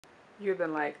You've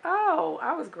been like, oh,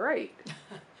 I was great.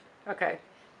 Okay.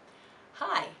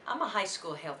 Hi, I'm a high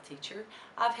school health teacher.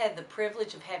 I've had the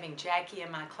privilege of having Jackie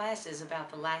in my classes about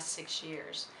the last 6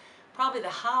 years. Probably the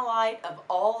highlight of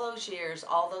all those years,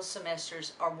 all those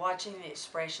semesters, are watching the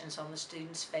expressions on the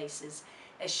students' faces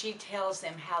as she tells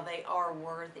them how they are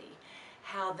worthy,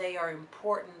 how they are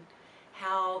important,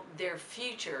 how their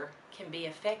future can be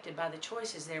affected by the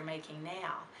choices they're making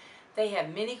now. They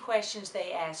have many questions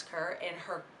they ask her, and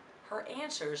her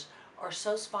answers are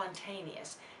so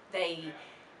spontaneous. They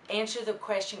answer the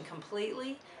question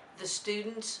completely. The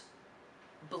students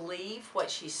believe what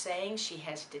she's saying. She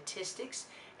has statistics,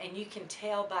 and you can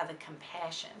tell by the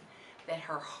compassion that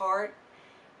her heart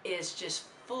is just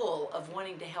full of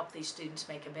wanting to help these students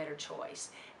make a better choice.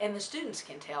 And the students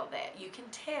can tell that. You can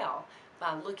tell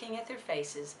by looking at their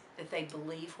faces that they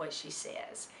believe what she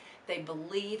says. They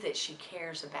believe that she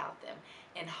cares about them.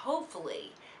 And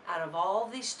hopefully, out of all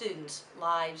these students'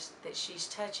 lives that she's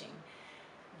touching,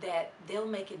 that they'll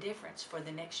make a difference for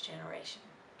the next generation.